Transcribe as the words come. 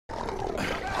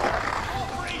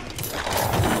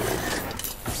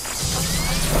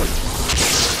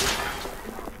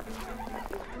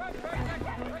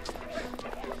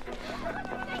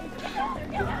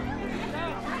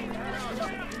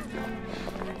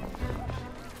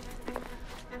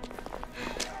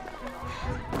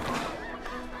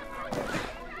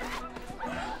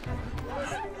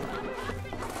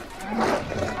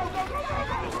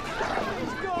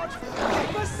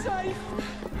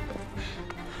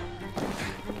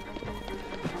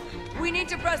We need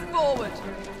to press forward.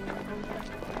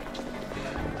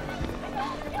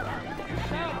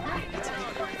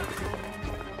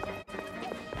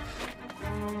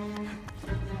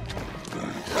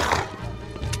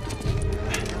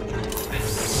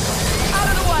 Out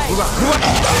of the way!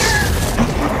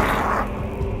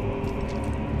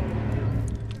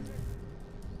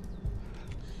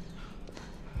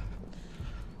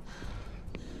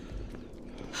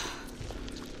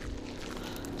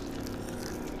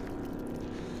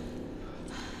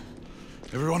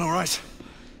 Everyone all right?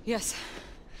 Yes.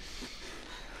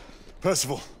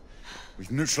 Percival, we've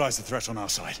neutralized the threat on our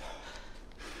side.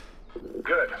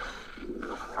 Good.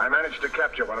 I managed to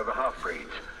capture one of the half-breeds.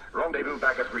 Rendezvous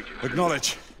back at Regent.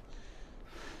 Acknowledge.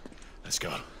 Let's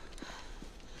go.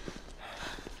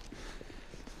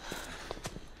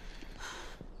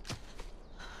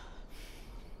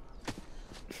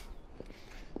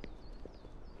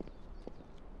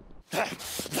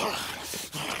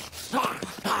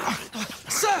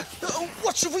 Sir!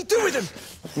 What should we do with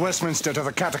him? Westminster to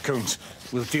the catacombs.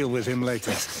 We'll deal with him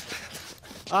later.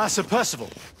 Ah, Sir Percival.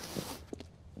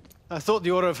 I thought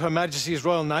the Order of Her Majesty's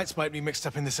Royal Knights might be mixed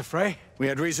up in this affray. We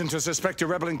had reason to suspect a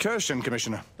rebel incursion,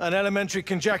 Commissioner. An elementary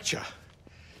conjecture.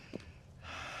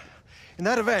 In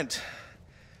that event,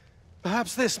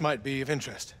 perhaps this might be of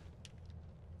interest.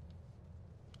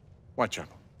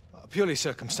 Whitechapel. Purely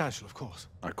circumstantial, of course.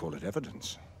 I call it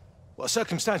evidence. Well,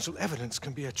 circumstantial evidence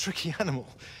can be a tricky animal,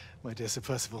 my dear Sir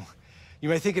Percival. You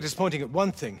may think it is pointing at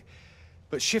one thing,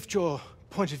 but shift your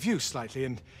point of view slightly,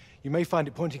 and you may find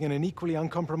it pointing in an equally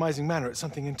uncompromising manner at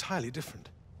something entirely different.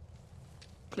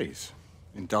 Please,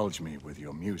 indulge me with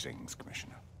your musings,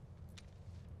 Commissioner.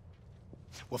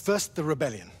 Well, first the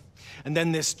rebellion, and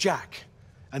then this Jack,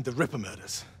 and the Ripper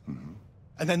murders.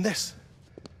 And then this.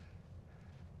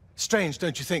 Strange,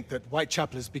 don't you think, that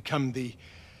Whitechapel has become the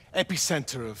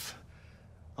epicenter of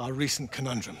our recent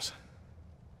conundrums?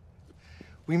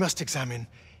 We must examine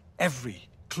every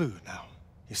clue now,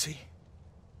 you see?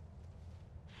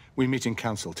 We meet in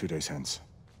council 2 days hence.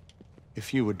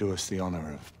 If you would do us the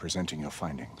honor of presenting your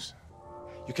findings.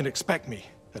 You can expect me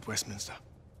at Westminster.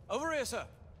 Over here, sir.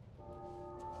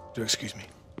 Do excuse me.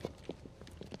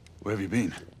 Where have you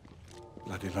been?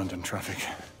 Bloody London traffic.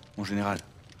 Mon Général,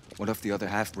 what of the other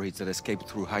half-breeds that escaped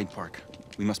through Hyde Park?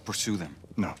 We must pursue them.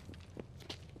 No.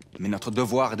 Mais notre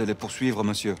devoir est de les poursuivre,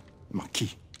 monsieur.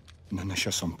 Marquis, nous ne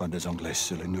chassons pas des Anglais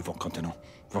sur le nouveau continent.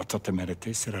 Votre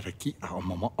témérité sera requise à un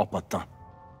moment opportun.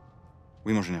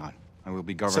 Oui, mon Général. I will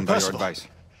be governed by your advice.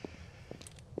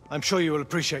 I'm sure you will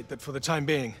appreciate that for the time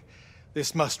being,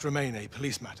 this must remain a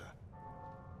police matter.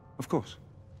 Of course.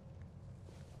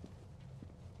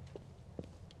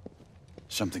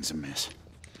 Something's amiss.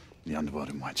 The underworld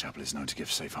in Whitechapel is known to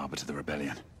give safe harbor to the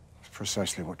rebellion.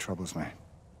 Precisely what troubles me.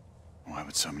 Why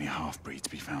would so many half-breeds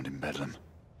be found in Bedlam?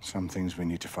 Some things we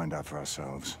need to find out for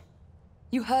ourselves.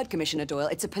 You heard, Commissioner Doyle.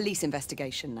 It's a police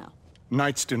investigation now.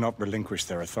 Knights do not relinquish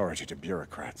their authority to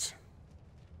bureaucrats.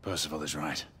 Percival is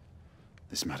right.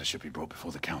 This matter should be brought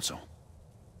before the council.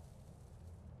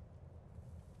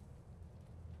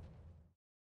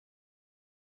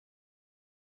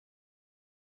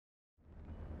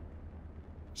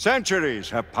 Centuries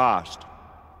have passed,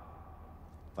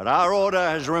 but our order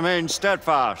has remained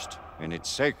steadfast in its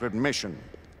sacred mission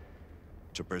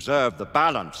to preserve the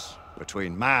balance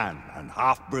between man and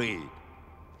half-breed.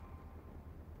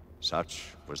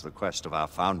 Such was the quest of our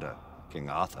founder, King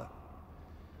Arthur.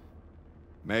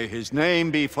 May his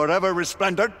name be forever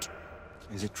resplendent.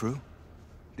 Is it true?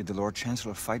 Did the Lord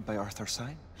Chancellor fight by Arthur's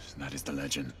side? That is the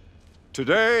legend.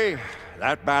 Today,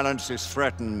 that balance is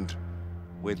threatened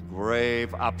with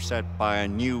grave upset by a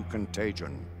new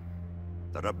contagion,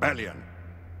 the rebellion.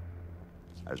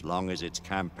 As long as its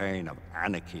campaign of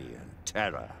anarchy and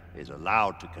terror is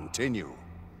allowed to continue,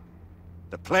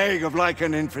 the plague of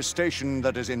lichen infestation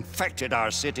that has infected our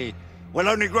city will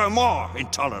only grow more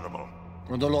intolerable.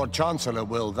 The Lord Chancellor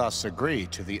will thus agree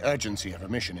to the urgency of a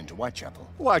mission into Whitechapel.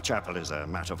 Whitechapel is a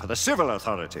matter for the civil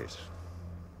authorities.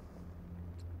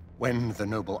 When the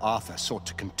noble Arthur sought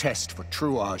to contest for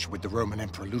truage with the Roman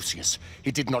Emperor Lucius,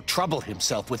 he did not trouble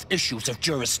himself with issues of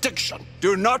jurisdiction.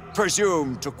 Do not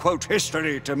presume to quote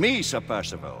history to me, Sir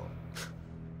Percival.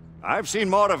 I've seen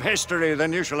more of history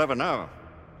than you shall ever know.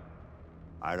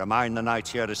 I remind the knights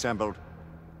here assembled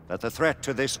that the threat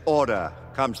to this order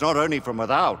comes not only from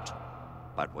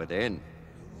without, but within.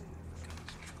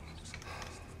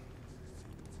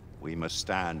 We must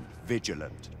stand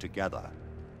vigilant together,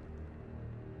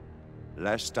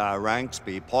 lest our ranks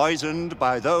be poisoned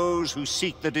by those who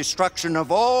seek the destruction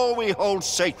of all we hold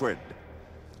sacred.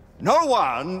 No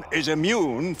one is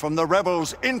immune from the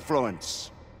rebels' influence.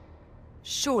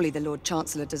 Surely the Lord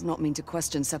Chancellor does not mean to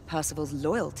question Sir Percival's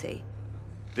loyalty.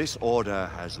 This order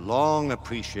has long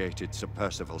appreciated Sir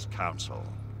Percival's counsel.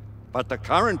 But the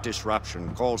current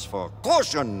disruption calls for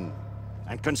caution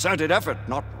and concerted effort,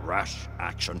 not rash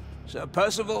action. Sir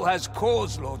Percival has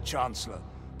cause, Lord Chancellor.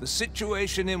 The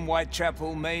situation in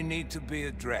Whitechapel may need to be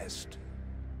addressed.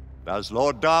 Does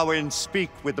Lord Darwin speak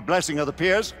with the blessing of the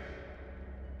peers?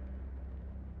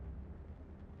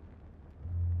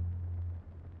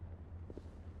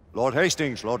 Lord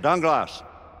Hastings, Lord Dunglass.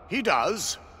 He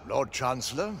does, Lord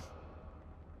Chancellor.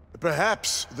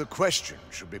 Perhaps the question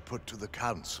should be put to the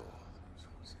Council.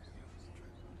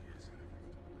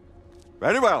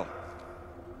 Very well.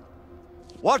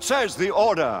 What says the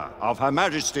Order of Her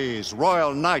Majesty's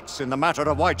Royal Knights in the matter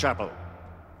of Whitechapel?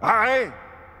 Aye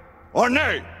or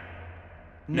nay?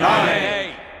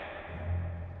 Nay!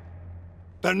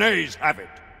 The nays have it.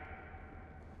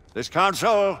 This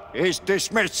council is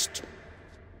dismissed.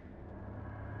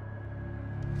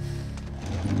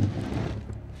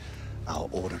 Our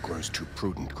order grows too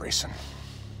prudent, Grayson.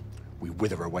 We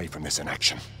wither away from this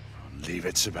inaction. Leave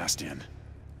it, Sebastian.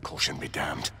 Caution be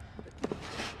damned.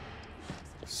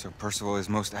 Sir Percival is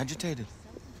most agitated.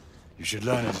 You should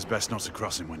learn it is best not to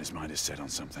cross him when his mind is set on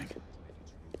something.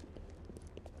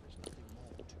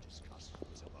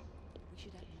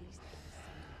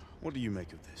 What do you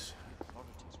make of this?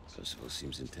 Percival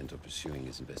seems intent on pursuing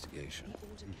his investigation.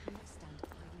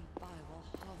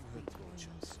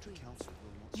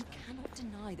 You cannot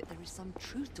deny that there is some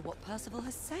truth to what Percival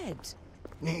has said.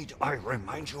 Need I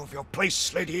remind you of your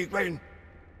place, Lady Egwene?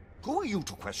 Who are you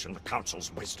to question the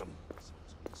Council's wisdom?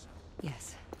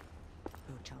 Yes,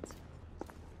 Lord Chancellor.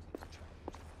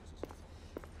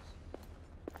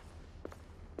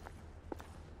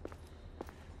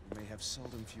 We may have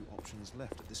seldom few options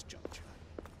left at this juncture.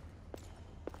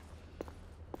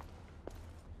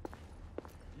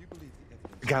 Do you believe the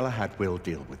evidence... Galahad will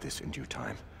deal with this in due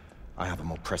time. I have a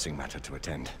more pressing matter to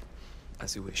attend.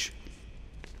 As you wish.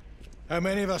 How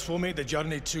many of us will make the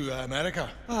journey to America?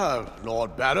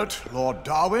 Lord Barrett, Lord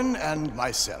Darwin, and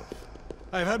myself.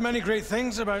 I've heard many great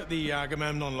things about the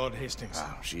Agamemnon, Lord Hastings.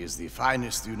 She is the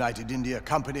finest the United India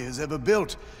Company has ever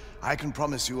built. I can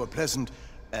promise you a pleasant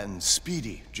and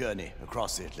speedy journey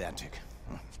across the Atlantic.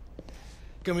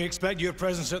 Can we expect your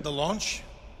presence at the launch,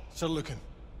 Sir Lucan?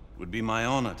 Would be my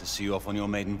honor to see you off on your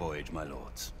maiden voyage, my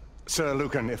lords. Sir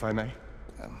Lucan, if I may.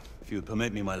 If you would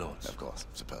permit me, my lords. Of course,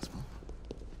 Sir Percival.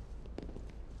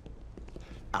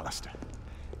 Alistair,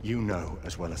 you know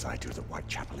as well as I do that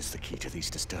Whitechapel is the key to these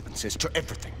disturbances, to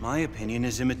everything. My opinion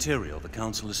is immaterial. The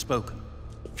Council has spoken.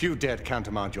 Few dared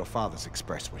countermand your father's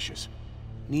express wishes.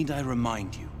 Need I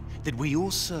remind you that we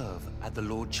all serve at the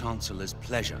Lord Chancellor's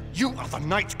pleasure? You are the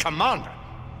Knight Commander!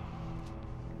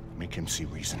 Make him see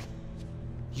reason.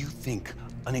 You think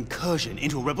an incursion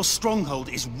into a rebel stronghold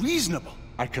is reasonable?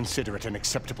 I consider it an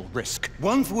acceptable risk.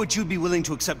 One for which you'd be willing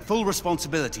to accept full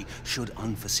responsibility should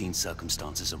unforeseen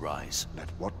circumstances arise. Let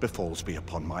what befalls be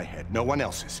upon my head, no one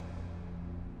else's.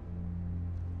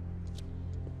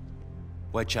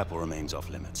 Whitechapel remains off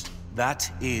limits.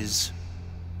 That is...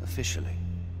 officially.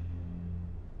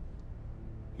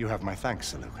 You have my thanks,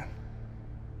 Sir Lucan.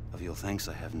 Of your thanks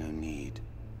I have no need.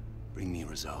 Bring me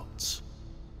results.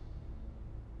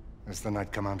 As the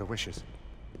Knight Commander wishes.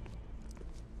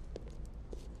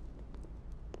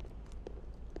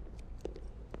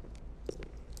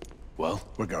 Well,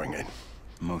 we're going in.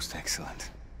 Most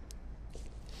excellent.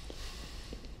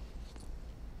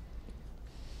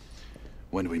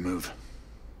 When do we move?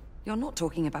 You're not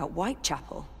talking about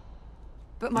Whitechapel.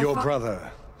 But my Your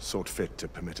brother sought fit to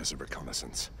permit us a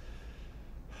reconnaissance.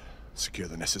 Secure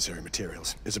the necessary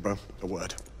materials. Isabeau, a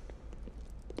word.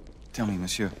 Tell me,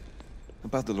 monsieur,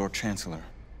 about the Lord Chancellor.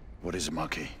 What is it,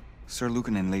 Marquis? Sir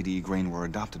Lucan and Lady Egwene were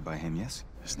adopted by him, yes?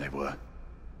 Yes, they were.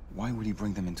 Why would he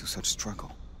bring them into such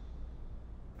struggle?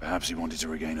 Perhaps he wanted to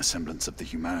regain a semblance of the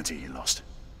humanity he lost.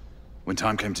 When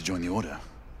time came to join the Order,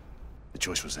 the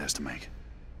choice was theirs to make.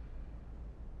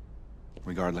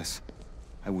 Regardless,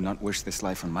 I would not wish this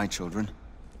life on my children.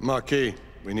 Marquis,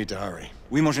 we need to hurry.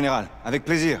 Oui, mon général. Avec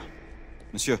plaisir.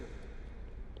 Monsieur.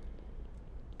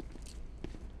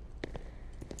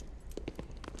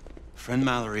 Friend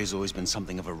Mallory has always been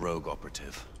something of a rogue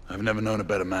operative. I've never known a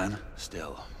better man.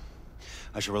 Still,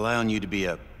 I shall rely on you to be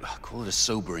call it a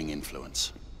sobering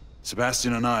influence.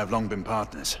 Sebastian and I have long been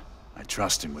partners. I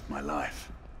trust him with my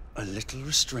life. A little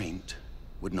restraint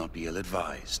would not be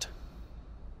ill-advised.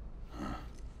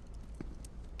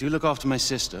 Do look after my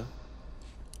sister,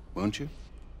 won't you?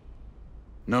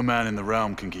 No man in the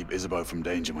realm can keep Isabeau from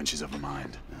danger when she's of a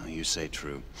mind. Oh, you say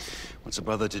true. What's a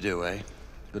brother to do, eh?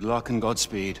 Good luck and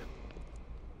Godspeed.